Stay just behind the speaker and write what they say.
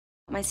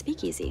my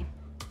speakeasy.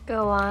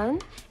 Go on.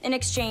 In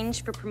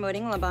exchange for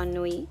promoting La Bonne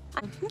Nuit.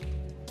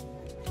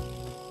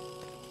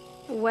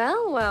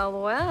 Well,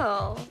 well,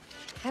 well.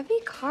 Heavy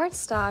card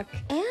stock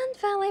and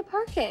valet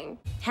parking.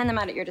 Hand them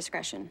out at your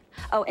discretion.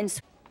 Oh, and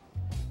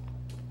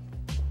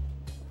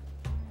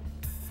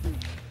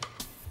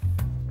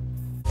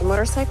The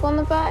motorcycle in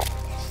the back.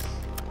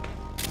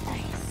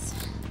 nice.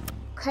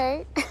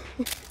 Okay.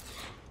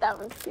 That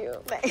was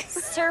cute. Nice.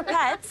 Sir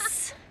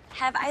Pets,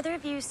 have either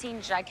of you seen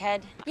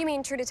Jughead? You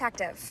mean True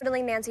Detective?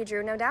 Fiddling Nancy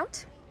Drew, no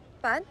doubt.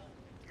 But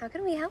how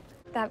can we help?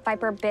 That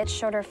Viper bitch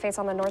showed her face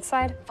on the north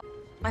side.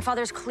 My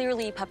father's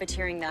clearly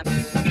puppeteering them.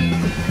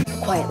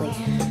 Quietly.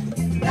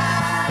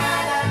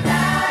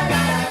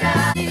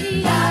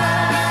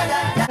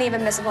 Need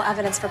admissible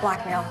evidence for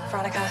blackmail,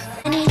 Veronica.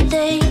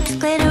 Anything's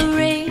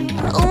glittering.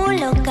 Oh,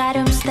 look at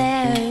him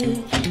stare.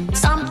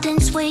 Something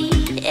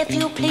sweet, if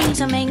you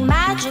please, I make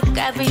magic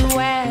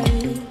everywhere.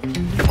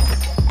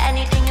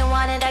 Anything you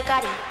wanted, I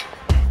got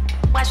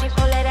it. Watch me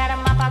pull it out of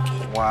my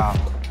pocket. Wow.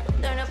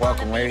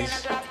 Welcome,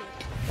 ladies.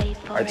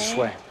 Right this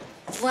way.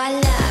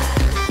 Voila.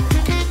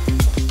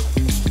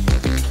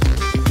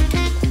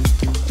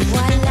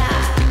 Voila.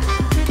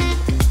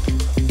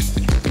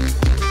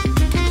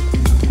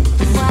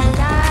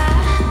 Voila.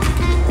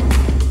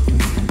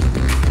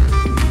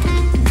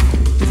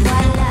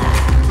 Voila.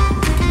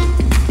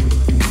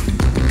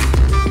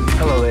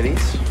 Hello, ladies.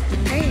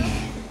 Hey.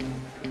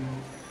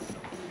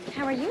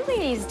 How are you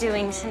ladies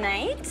doing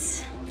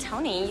tonight?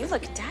 Tony, you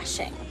look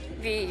dashing.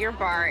 V, your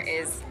bar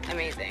is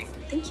amazing.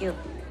 Thank you.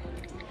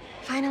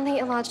 Finally,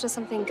 it lodged us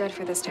something good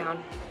for this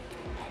town.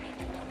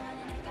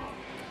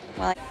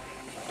 Well,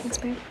 Thanks,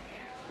 babe.